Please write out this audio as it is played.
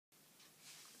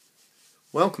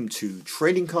Welcome to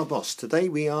Tradingcardboss. Today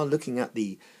we are looking at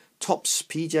the Topps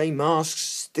PJMASKS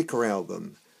sticker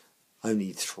album.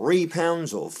 Only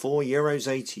 £3 or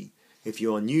 €4.80. If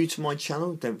you are new to my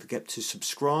channel, don't forget to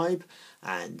subscribe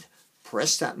and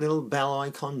press that little bell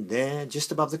icon there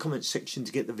just above the comment section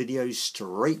to get the videos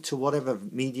straight to whatever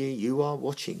media you are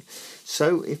watching.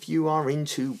 So if you are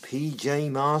into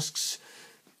PJMASKS,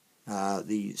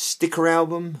 the sticker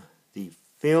album, the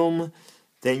film,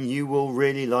 then you will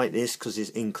really like this because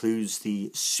it includes the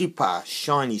super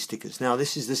shiny stickers. Now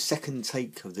this is the second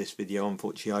take of this video.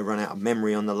 Unfortunately I ran out of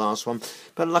memory on the last one,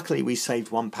 but luckily we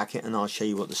saved one packet and I'll show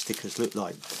you what the stickers look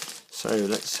like. So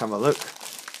let's have a look.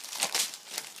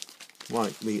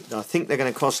 Right, I think they're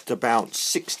going to cost about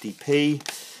 60p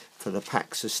for the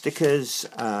packs of stickers.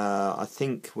 I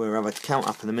think we'll have a count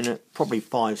up in a minute, probably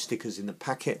 5 stickers in the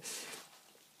packet.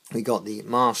 We got the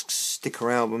Masks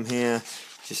sticker album here,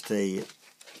 just a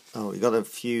we got a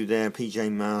few there,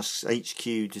 PJMASKS,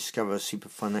 HQ, Discover, Super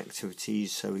Fun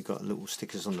Activities, so we got little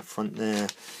stickers on the front there,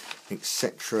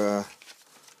 etc.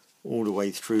 all the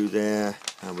way through there.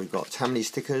 And we've got how many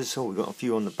stickers? Oh, we've got a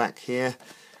few on the back here.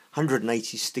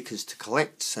 180 stickers to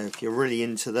collect, so if you're really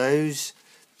into those,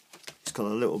 it's got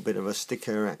a little bit of a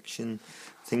sticker action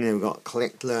thing there. We've got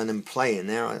collect, learn and play in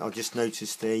there. I just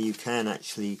noticed there you can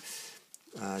actually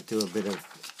do a bit of,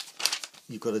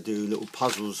 you've got to do little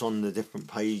puzzles on the different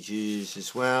pages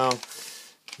as well,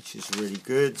 which is really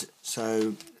good.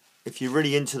 So if you're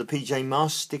really into the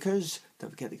PJMASKS stickers,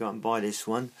 don't forget to go out and buy this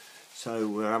one. So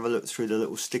we'll have a look through the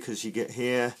little stickers you get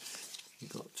here.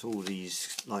 You've got all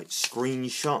these like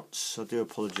screenshots. I do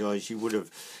apologise, you would have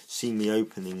seen me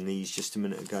opening these just a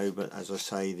minute ago, but as I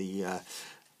say, the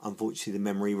unfortunately the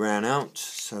memory ran out,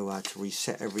 so I had to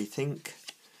reset everything.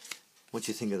 What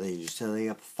do you think of these? Are they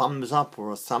a thumbs up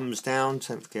or a thumbs down?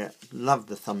 Don't forget, love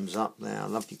the thumbs up there. I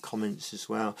love your comments as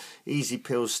well. Easy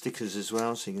peel stickers as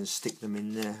well, so you can stick them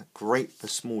in there. Great for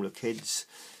smaller kids.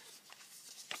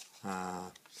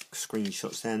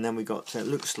 Screenshots there, and then we got it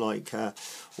looks like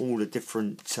all the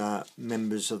different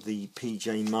members of the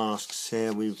PJMASKS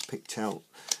here. We've picked out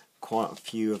quite a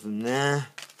few of them there.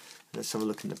 Let's have a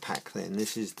look in the pack then.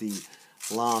 This is the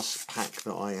last pack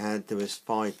that I had. There was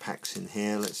 5 packs in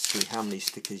here. Let's see how many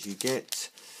stickers you get.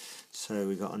 So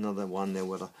we got another one there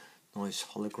with a nice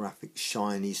holographic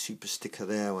shiny super sticker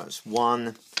there. Well, that's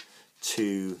 1,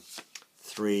 2,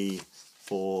 3,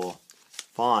 4,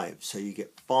 5. So you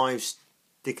get 5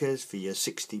 stickers for your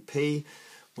 60p.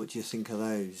 What do you think of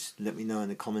those? Let me know in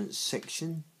the comments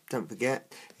section. Don't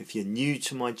forget, if you're new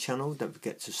to my channel, don't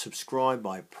forget to subscribe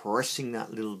by pressing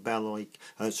that little bell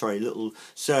little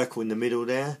circle in the middle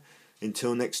there.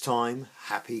 Until next time,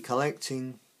 happy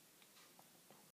collecting.